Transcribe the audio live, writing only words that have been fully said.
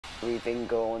Everything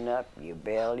going up, you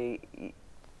barely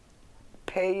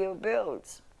pay your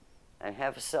bills and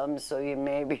have some so you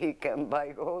maybe can buy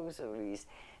groceries,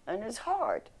 and it's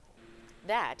hard.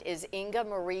 That is Inga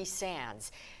Marie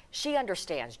Sands. She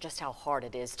understands just how hard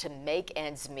it is to make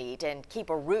ends meet and keep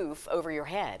a roof over your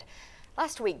head.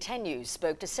 Last week, 10 News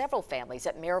spoke to several families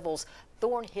at Maryville's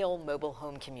Thornhill mobile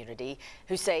home community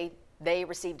who say they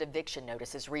received eviction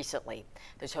notices recently.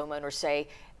 Those homeowners say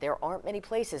there aren't many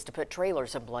places to put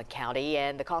trailers in Blount County,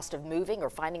 and the cost of moving or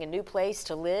finding a new place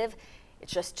to live,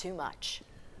 it's just too much.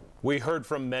 We heard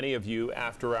from many of you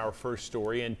after our first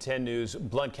story, and 10 News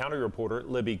Blount County reporter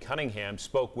Libby Cunningham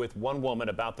spoke with one woman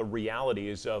about the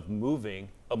realities of moving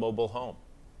a mobile home.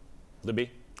 Libby?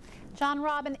 John,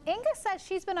 Robin, Inga says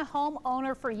she's been a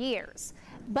homeowner for years.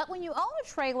 But when you own a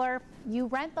trailer, you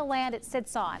rent the land it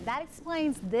sits on. That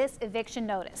explains this eviction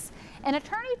notice. An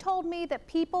attorney told me that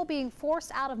people being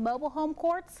forced out of mobile home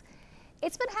courts,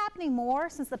 it's been happening more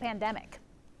since the pandemic.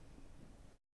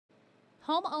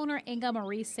 Homeowner Inga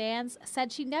Marie Sands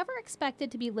said she never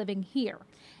expected to be living here,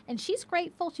 and she's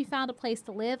grateful she found a place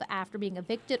to live after being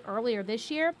evicted earlier this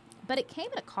year, but it came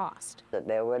at a cost.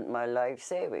 There went my life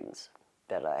savings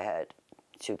that I had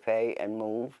to pay and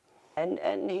move, and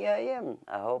here I am.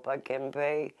 I hope I can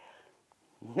pay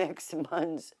next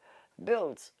month's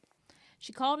bills.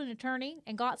 She called an attorney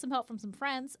and got some help from some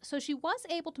friends, so she was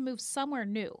able to move somewhere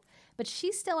new, but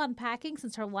she's still unpacking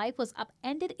since her life was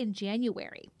upended in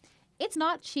January. It's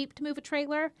not cheap to move a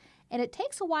trailer, and it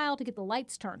takes a while to get the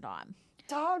lights turned on.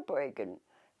 It's heartbreaking.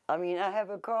 I mean, I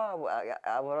have a car.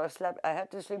 I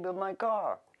had to sleep in my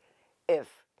car.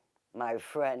 If my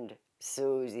friend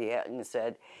Susie hadn't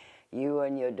said, "You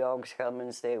and your dogs come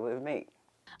and stay with me."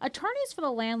 Attorneys for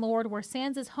the landlord where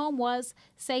Sands' home was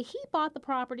say he bought the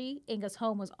property Inga's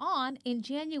home was on in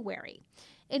January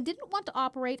and didn't want to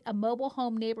operate a mobile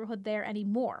home neighborhood there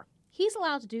anymore. He's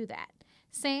allowed to do that.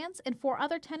 Sands and 4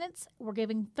 other tenants were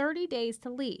given 30 days to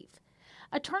leave.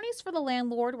 Attorneys for the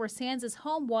landlord where Sands'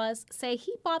 home was say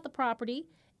he bought the property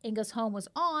Inga's home was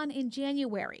on in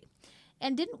January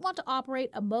and didn't want to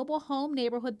operate a mobile home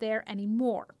neighborhood there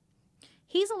anymore.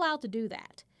 He's allowed to do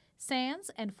that. Sands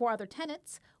and 4 other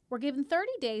tenants were given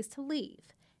 30 days to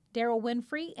leave. Daryl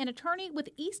Winfrey, an attorney with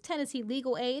East Tennessee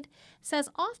Legal Aid, says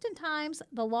oftentimes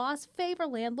the laws favor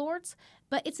landlords,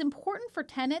 but it's important for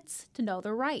tenants to know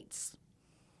their rights.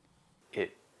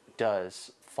 It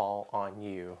does fall on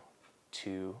you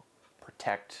to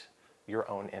protect your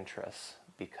own interests,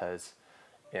 because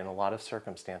in a lot of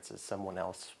circumstances, someone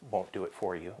else won't do it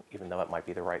for you, even though it might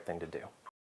be the right thing to do.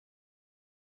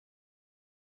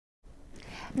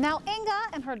 Now,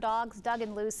 Inga and her dogs, Doug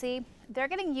and Lucy, they're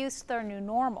getting used to their new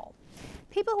normal.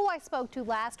 People who I spoke to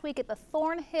last week at the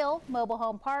Thornhill Mobile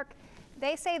Home Park,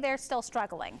 they say they're still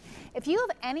struggling. If you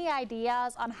have any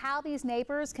ideas on how these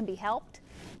neighbors can be helped,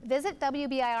 visit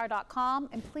WBIR.com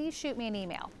and please shoot me an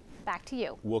email. Back to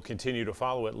you. We'll continue to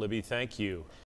follow it, Libby. Thank you.